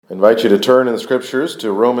I invite you to turn in the Scriptures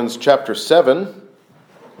to Romans chapter 7.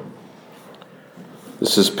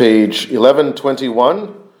 This is page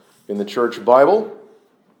 1121 in the Church Bible.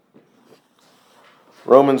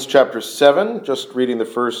 Romans chapter 7, just reading the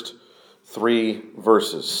first 3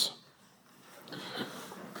 verses.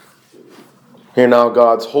 Hear now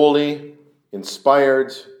God's holy,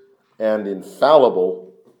 inspired, and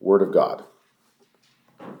infallible Word of God.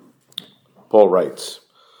 Paul writes,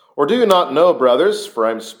 "Or do you not know, brothers, for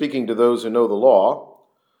I am speaking to those who know the law,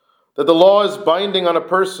 that the law is binding on a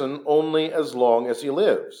person only as long as he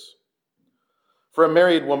lives? For a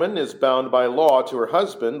married woman is bound by law to her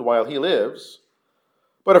husband while he lives,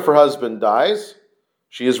 but if her husband dies,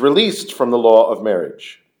 she is released from the law of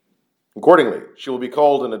marriage. Accordingly, she will be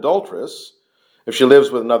called an adulteress if she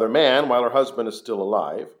lives with another man while her husband is still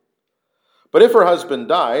alive. But if her husband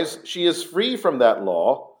dies, she is free from that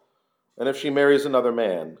law, and if she marries another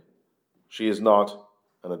man, she is not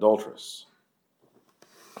an adulteress."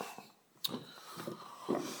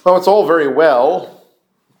 Now, it's all very well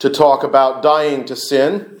to talk about dying to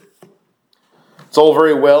sin. It's all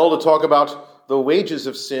very well to talk about the wages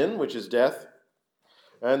of sin, which is death,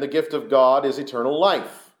 and the gift of God is eternal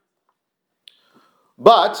life.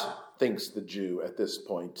 But, thinks the Jew at this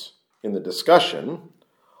point in the discussion,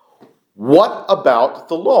 what about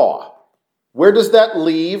the law? Where does that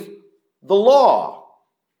leave the law?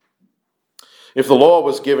 If the law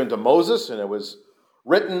was given to Moses and it was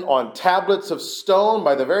written on tablets of stone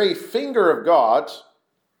by the very finger of God,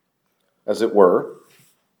 as it were,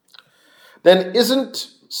 then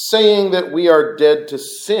isn't saying that we are dead to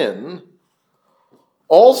sin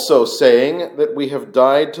also saying that we have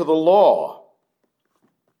died to the law?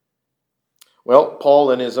 Well,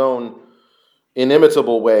 Paul, in his own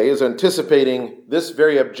inimitable way, is anticipating this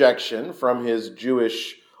very objection from his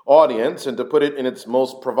Jewish audience, and to put it in its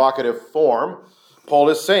most provocative form, Paul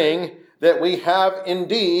is saying that we have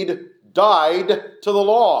indeed died to the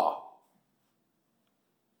law.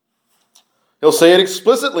 He'll say it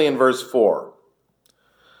explicitly in verse 4.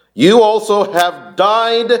 You also have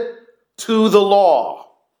died to the law.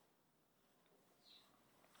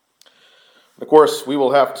 Of course, we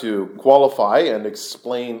will have to qualify and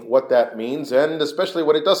explain what that means, and especially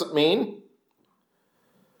what it doesn't mean.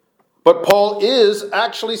 But Paul is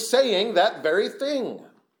actually saying that very thing.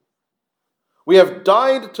 We have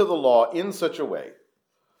died to the law in such a way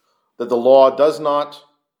that the law does not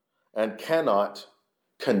and cannot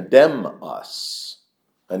condemn us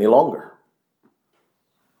any longer.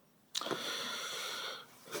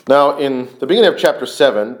 Now, in the beginning of chapter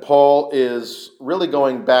 7, Paul is really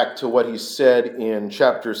going back to what he said in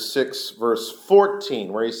chapter 6, verse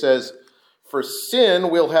 14, where he says, "For sin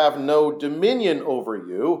will have no dominion over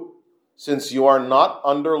you, since you are not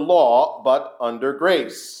under law, but under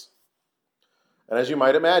grace." And as you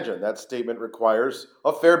might imagine, that statement requires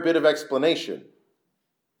a fair bit of explanation.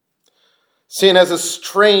 Sin has a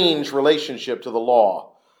strange relationship to the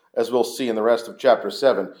law, as we'll see in the rest of chapter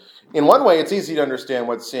 7. In one way, it's easy to understand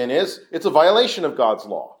what sin is. It's a violation of God's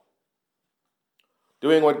law.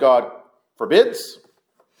 Doing what God forbids,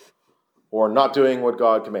 or not doing what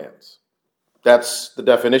God commands. That's the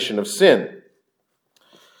definition of sin.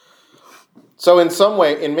 So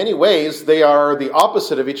in many ways, they are the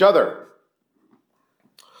opposite of each other.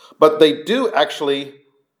 But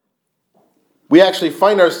we actually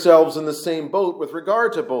find ourselves in the same boat with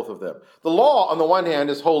regard to both of them. The law, on the one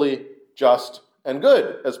hand, is holy, just, and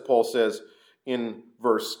good, as Paul says in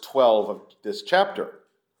verse 12 of this chapter.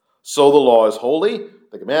 So the law is holy,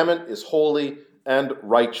 the commandment is holy and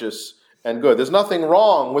righteous and good. There's nothing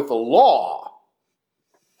wrong with the law.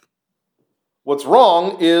 What's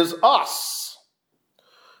wrong is us.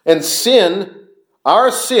 And sin, our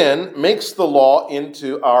sin, makes the law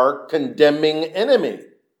into our condemning enemy,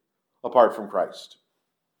 apart from Christ.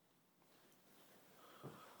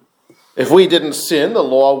 If we didn't sin, the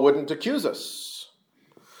law wouldn't accuse us.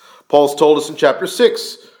 Paul's told us in chapter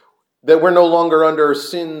 6 that we're no longer under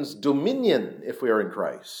sin's dominion if we are in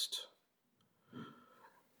Christ.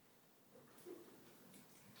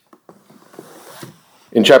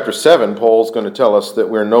 In chapter 7, Paul's going to tell us that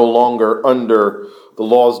we're no longer under the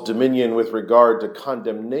law's dominion with regard to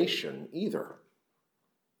condemnation either.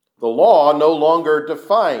 The law no longer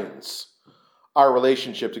defines our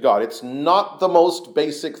relationship to God. It's not the most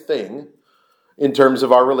basic thing in terms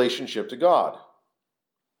of our relationship to God.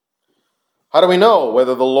 How do we know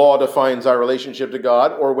whether the law defines our relationship to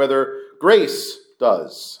God or whether grace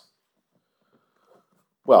does?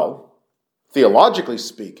 Well, theologically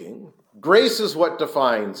speaking, grace is what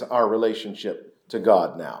defines our relationship to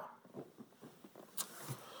God now.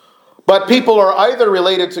 But people are either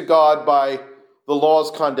related to God by the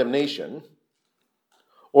law's condemnation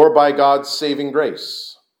or by God's saving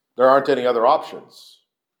grace. There aren't any other options.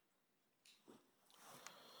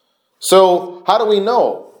 So, how do we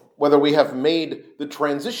know whether we have made the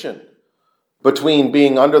transition between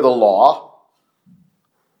being under the law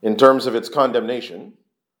in terms of its condemnation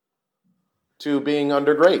to being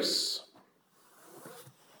under grace?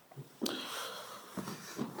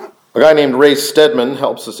 A guy named Ray Stedman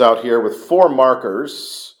helps us out here with 4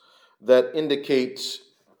 markers that indicate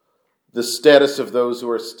the status of those who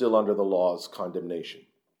are still under the law's condemnation.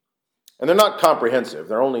 And they're not comprehensive,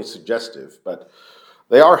 they're only suggestive, but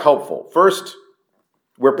they are helpful. First,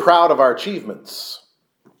 we're proud of our achievements.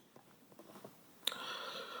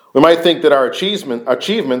 We might think that our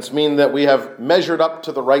achievements mean that we have measured up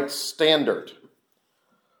to the right standard.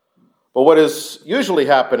 But what is usually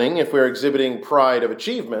happening if we're exhibiting pride of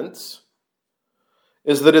achievements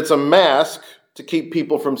is that it's a mask to keep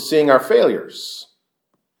people from seeing our failures.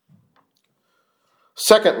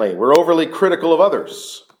 Secondly, we're overly critical of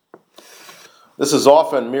others. This is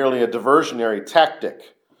often merely a diversionary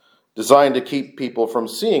tactic designed to keep people from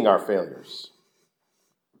seeing our failures.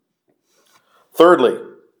 Thirdly,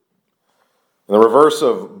 the reverse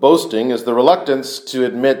of boasting is the reluctance to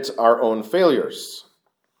admit our own failures.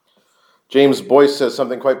 James Boyce says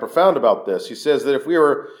something quite profound about this. He says that if we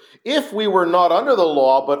were not under the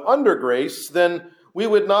law but under grace, then we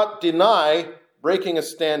would not deny breaking a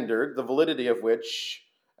standard, the validity of which,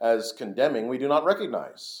 as condemning, we do not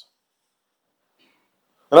recognize.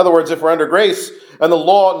 In other words, if we're under grace and the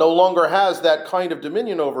law no longer has that kind of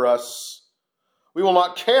dominion over us, we will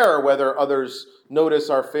not care whether others notice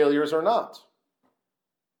our failures or not.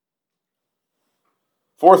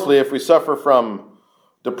 Fourthly, if we suffer from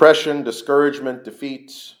depression, discouragement,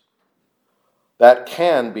 defeat, that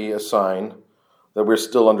can be a sign that we're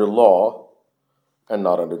still under law and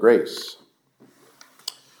not under grace.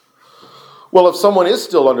 Well, if someone is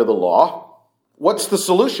still under the law, what's the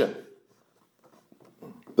solution?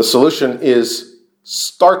 The solution is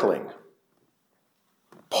startling.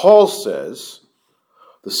 Paul says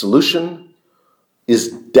the solution is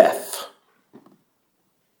death.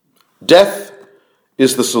 Death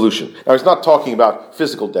is the solution. Now, he's not talking about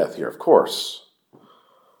physical death here, of course.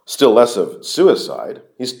 Still less of suicide.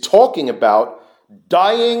 He's talking about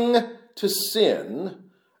dying to sin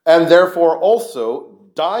and therefore also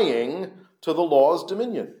dying to the law's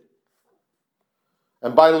dominion.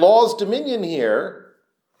 And by law's dominion here,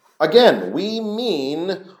 again, we mean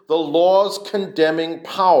the law's condemning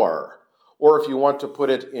power, or if you want to put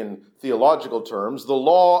it in theological terms, the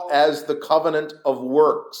law as the covenant of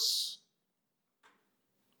works.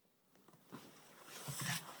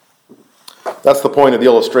 That's the point of the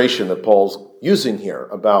illustration that Paul's using here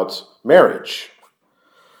about marriage.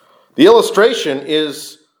 The illustration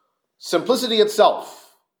is simplicity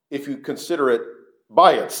itself, if you consider it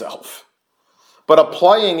by itself. But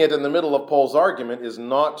applying it in the middle of Paul's argument is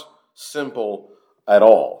not simple at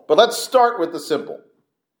all. But let's start with the simple.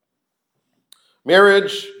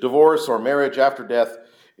 Marriage, divorce, or marriage after death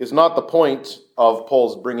is not the point of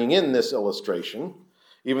Paul's bringing in this illustration,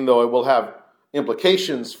 even though it will have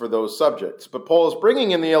implications for those subjects. But Paul is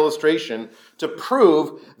bringing in the illustration to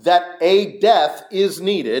prove that a death is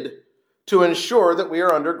needed to ensure that we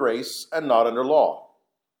are under grace and not under law.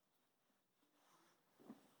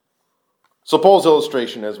 So Paul's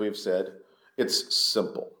illustration, as we've said, it's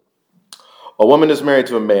simple. A woman is married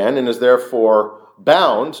to a man and is therefore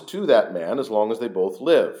bound to that man as long as they both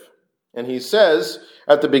live. And he says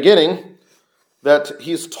at the beginning that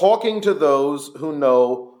he's talking to those who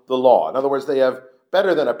know the law. In other words, they have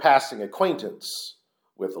better than a passing acquaintance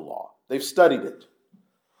with the law. They've studied it.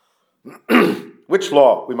 Which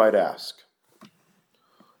law, we might ask?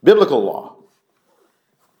 Biblical law.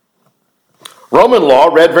 Roman law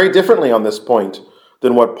read very differently on this point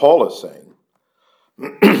than what Paul is saying.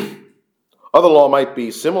 Other law might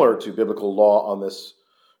be similar to biblical law on this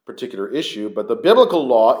particular issue, but the biblical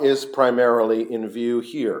law is primarily in view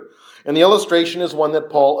here. And the illustration is one that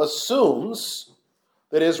Paul assumes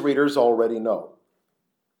that his readers already know.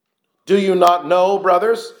 Do you not know,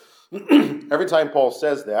 brothers? Every time Paul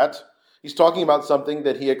says that, he's talking about something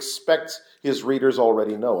that he expects his readers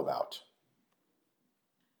already know about.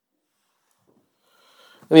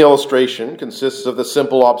 And the illustration consists of the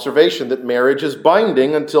simple observation that marriage is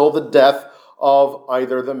binding until the death of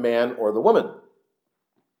either the man or the woman.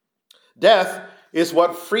 Death is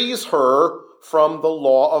what frees her from the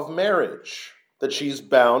law of marriage, that she's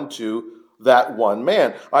bound to that one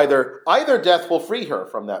man. Either death will free her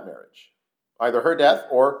from that marriage, either her death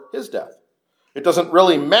or his death. It doesn't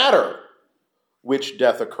really matter which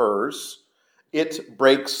death occurs it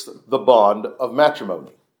breaks the bond of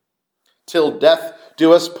matrimony. Till death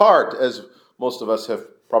do us part, as most of us have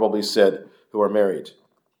probably said who are married.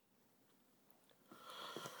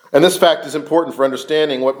 And this fact is important for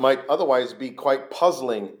understanding what might otherwise be quite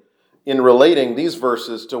puzzling in relating these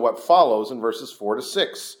verses to what follows in verses 4 to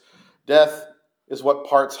 6. Death is what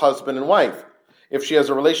parts husband and wife. If she has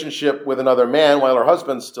a relationship with another man while her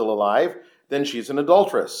husband's still alive, then she's an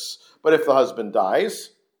adulteress. But if the husband dies,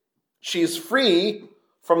 she's free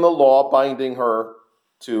from the law binding her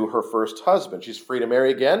to her first husband. She's free to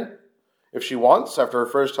marry again if she wants after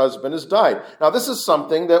her first husband has died. Now, this is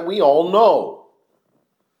something that we all know.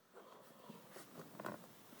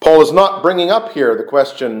 Paul is not bringing up here the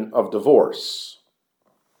question of divorce.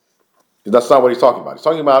 That's not what he's talking about. He's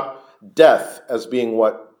talking about death as being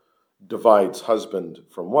what divides husband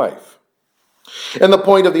from wife. And the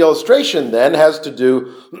point of the illustration then has to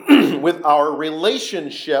do with our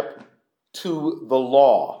relationship to the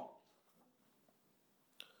law.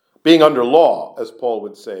 Being under law, as Paul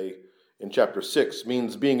would say in chapter 6,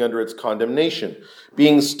 means being under its condemnation,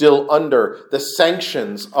 being still under the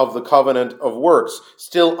sanctions of the covenant of works,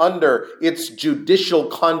 still under its judicial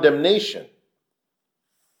condemnation.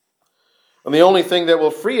 And the only thing that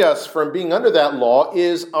will free us from being under that law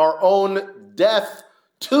is our own death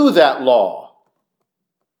to that law.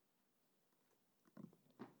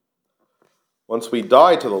 Once we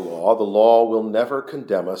die to the law will never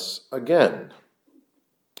condemn us again.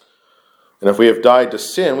 And if we have died to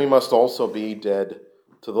sin, we must also be dead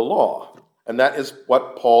to the law. And that is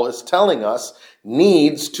what Paul is telling us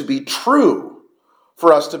needs to be true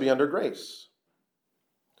for us to be under grace.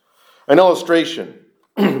 An illustration.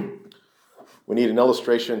 We need an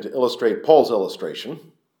illustration to illustrate Paul's illustration.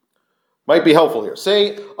 Might be helpful here.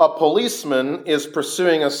 Say a policeman is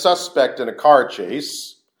pursuing a suspect in a car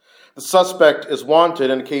chase. The suspect is wanted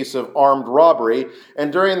in a case of armed robbery,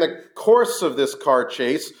 and during the course of this car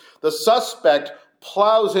chase, the suspect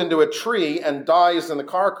plows into a tree and dies in the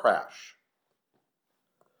car crash.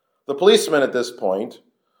 The policeman at this point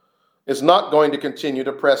is not going to continue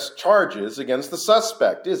to press charges against the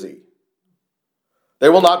suspect, is he?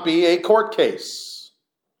 There will not be a court case.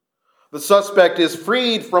 The suspect is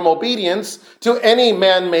freed from obedience to any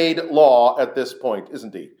man-made law at this point,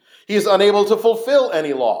 isn't he? He is unable to fulfill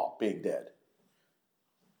any law, being dead.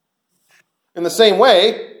 In the same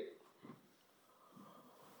way,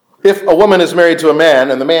 if a woman is married to a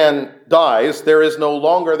man and the man dies, there is no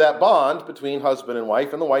longer that bond between husband and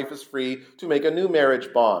wife, and the wife is free to make a new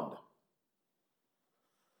marriage bond.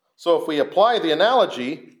 So if we apply the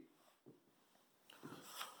analogy,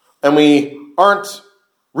 and we aren't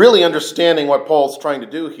really understanding what Paul's trying to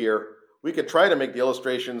do here, we could try to make the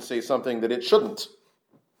illustration say something that it shouldn't.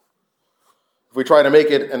 If we try to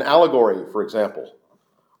make it an allegory, for example,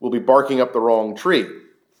 we'll be barking up the wrong tree.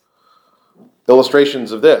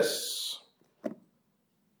 Illustrations of this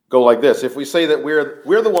go like this. If we say that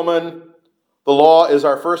we're the woman, the law is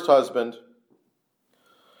our first husband,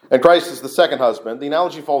 and Christ is the second husband, the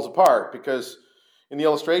analogy falls apart because in the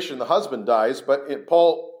illustration the husband dies, but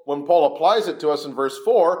when Paul applies it to us in verse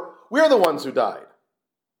 4, we're the ones who died.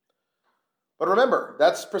 But remember,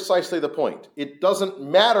 that's precisely the point. It doesn't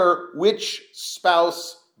matter which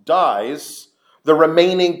spouse dies, the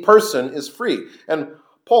remaining person is free. And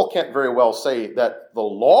Paul can't very well say that the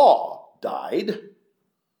law died,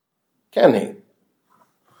 can he?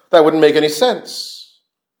 That wouldn't make any sense.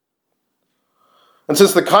 And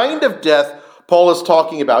since the kind of death Paul is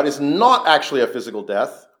talking about is not actually a physical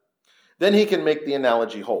death, then he can make the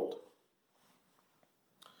analogy hold.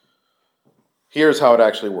 Here's how it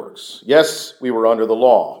actually works. Yes, we were under the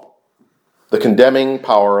law, the condemning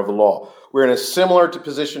power of the law. We're in a similar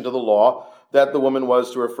position to the law that the woman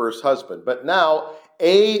was to her first husband. But now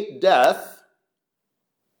a death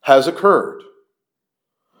has occurred,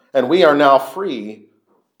 and we are now free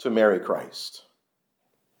to marry Christ.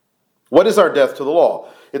 What is our death to the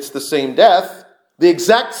law? It's the same death, the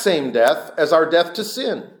exact same death as our death to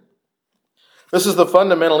sin. This is the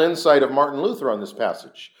fundamental insight of Martin Luther on this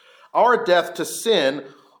passage. Our death to sin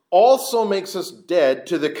also makes us dead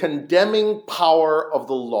to the condemning power of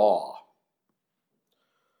the law.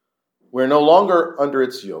 We're no longer under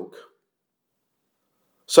its yoke,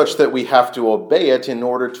 such that we have to obey it in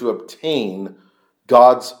order to obtain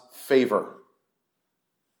God's favor.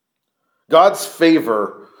 God's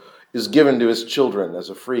favor is given to his children as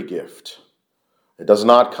a free gift. It does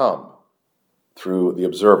not come through the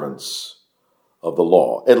observance of the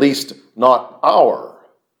law, at least not our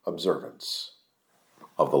observance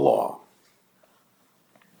of the law.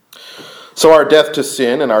 So our death to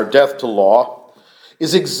sin and our death to law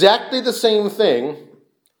is exactly the same thing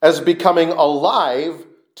as becoming alive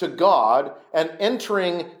to God and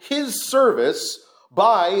entering his service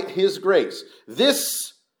by his grace.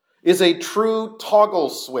 This is a true toggle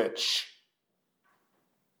switch.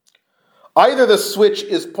 Either the switch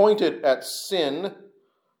is pointed at sin,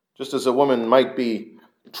 just as a woman might be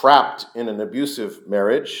trapped in an abusive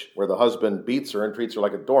marriage where the husband beats her and treats her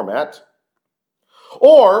like a doormat,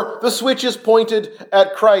 or the switch is pointed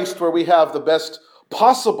at Christ where we have the best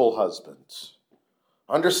possible husband,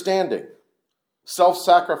 understanding,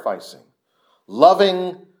 self-sacrificing,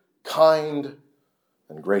 loving, kind,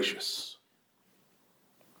 and gracious.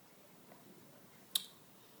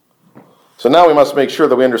 So now we must make sure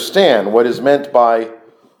that we understand what is meant by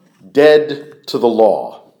dead to the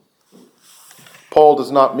law. Paul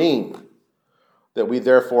does not mean that we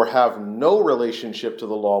therefore have no relationship to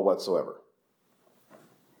the law whatsoever.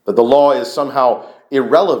 That the law is somehow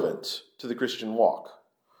irrelevant to the Christian walk.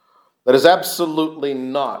 That is absolutely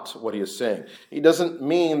not what he is saying. He doesn't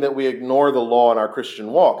mean that we ignore the law in our Christian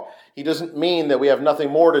walk. He doesn't mean that we have nothing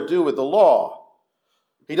more to do with the law.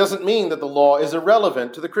 He doesn't mean that the law is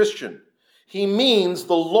irrelevant to the Christian. He means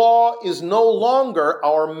the law is no longer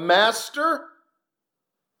our master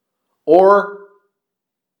or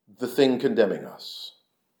the thing condemning us.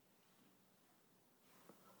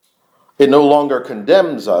 It no longer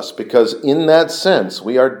condemns us because in that sense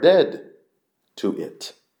we are dead to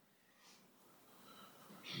it.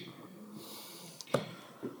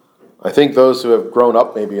 I think those who have grown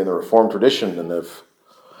up maybe in the Reformed tradition and have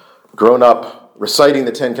grown up reciting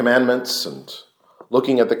the Ten Commandments and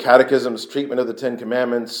looking at the Catechism's treatment of the Ten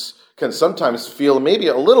Commandments can sometimes feel maybe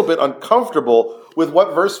a little bit uncomfortable with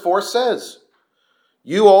what verse 4 says.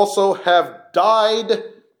 You also have died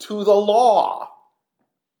to the law.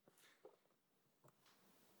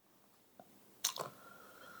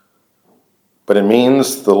 But it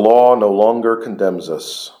means the law no longer condemns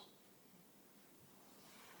us.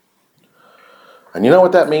 And you know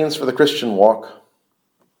what that means for the Christian walk?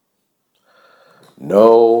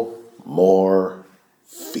 No more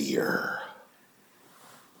fear.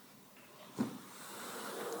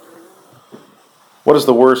 What is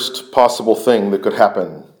the worst possible thing that could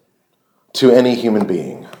happen to any human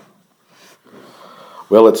being?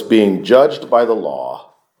 Well, it's being judged by the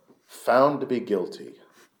law, found to be guilty,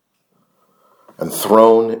 and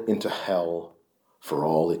thrown into hell for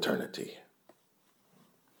all eternity.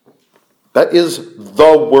 That is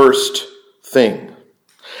the worst thing.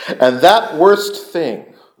 And that worst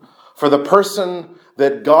thing for the person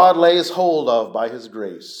that God lays hold of by his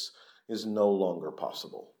grace is no longer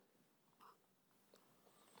possible.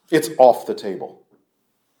 It's off the table.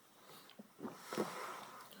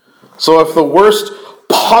 So if the worst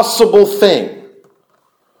possible thing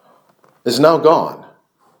is now gone,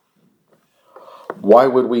 why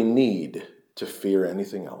would we need to fear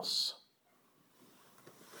anything else?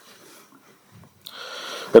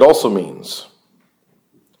 It also means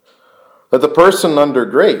that the person under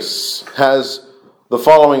grace has the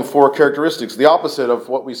following four characteristics. The opposite of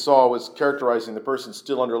what we saw was characterizing the person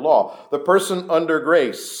still under law. The person under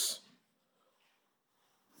grace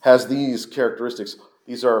has these characteristics.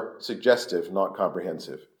 These are suggestive, not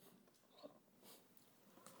comprehensive.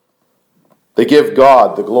 They give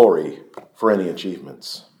God the glory for any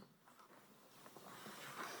achievements.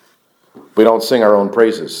 We don't sing our own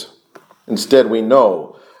praises. Instead, we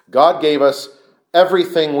know God gave us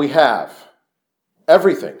everything we have.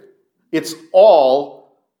 Everything. It's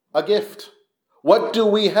all a gift. What do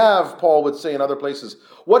we have, Paul would say in other places?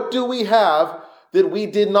 What do we have that we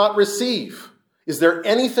did not receive? Is there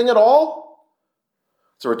anything at all?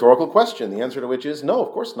 It's a rhetorical question, the answer to which is no,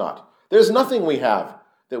 of course not. There's nothing we have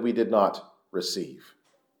that we did not receive.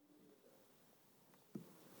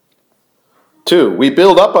 2, we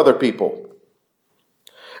build up other people.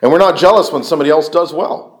 And we're not jealous when somebody else does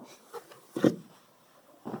well.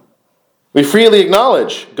 We freely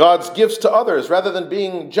acknowledge God's gifts to others rather than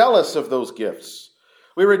being jealous of those gifts.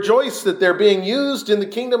 We rejoice that they're being used in the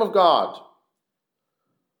kingdom of God.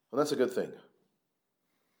 And that's a good thing.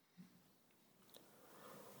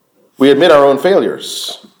 We admit our own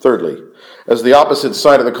failures, thirdly, as the opposite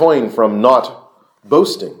side of the coin from not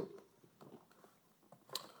boasting.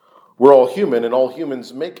 We're all human, and all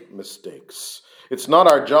humans make mistakes. It's not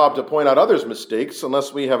our job to point out others' mistakes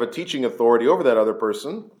unless we have a teaching authority over that other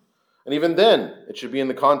person. And even then, it should be in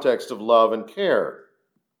the context of love and care.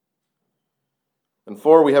 And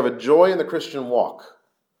 4, we have a joy in the Christian walk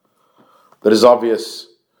that is obvious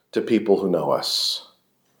to people who know us,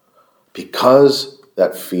 because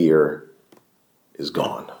that fear is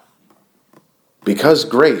gone. Because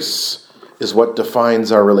grace is what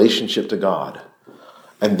defines our relationship to God.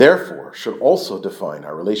 and therefore should also define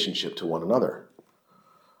our relationship to one another.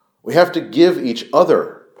 We have to give each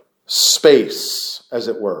other space, as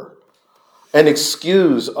it were, and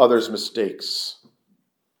excuse others' mistakes,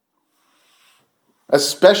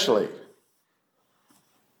 especially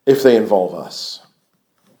if they involve us.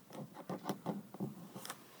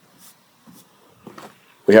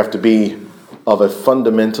 We have to be of a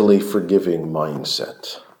fundamentally forgiving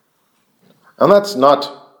mindset. And that's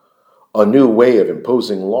not a new way of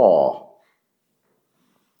imposing law.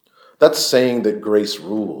 That's saying that grace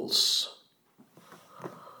rules,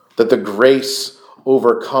 that the grace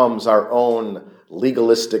overcomes our own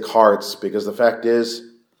legalistic hearts, because the fact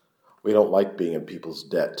is, we don't like being in people's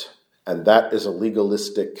debt. And that is a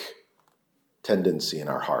legalistic tendency in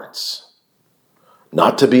our hearts.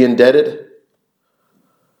 Not to be indebted.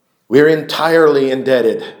 We're entirely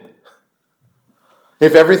indebted.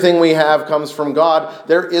 If everything we have comes from God,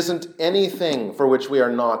 there isn't anything for which we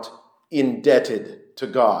are not indebted to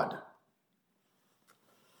God.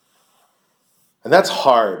 And that's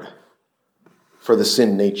hard for the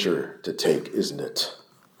sin nature to take, isn't it?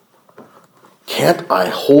 Can't I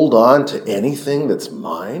hold on to anything that's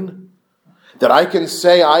mine? That I can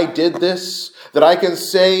say I did this? That I can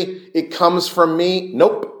say it comes from me?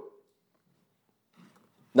 Nope.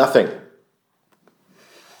 Nothing.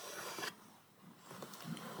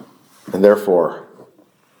 And therefore,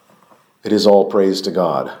 it is all praise to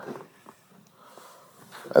God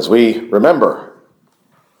as we remember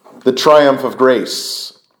the triumph of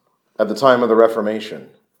grace at the time of the Reformation,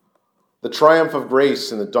 the triumph of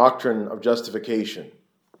grace in the doctrine of justification,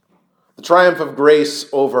 the triumph of grace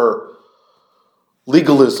over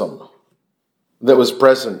legalism that was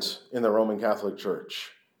present in the Roman Catholic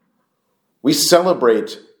Church. We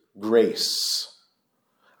celebrate grace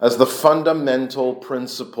as the fundamental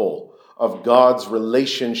principle of God's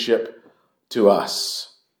relationship to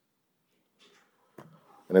us.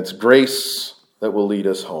 And it's grace that will lead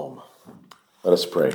us home. Let us pray.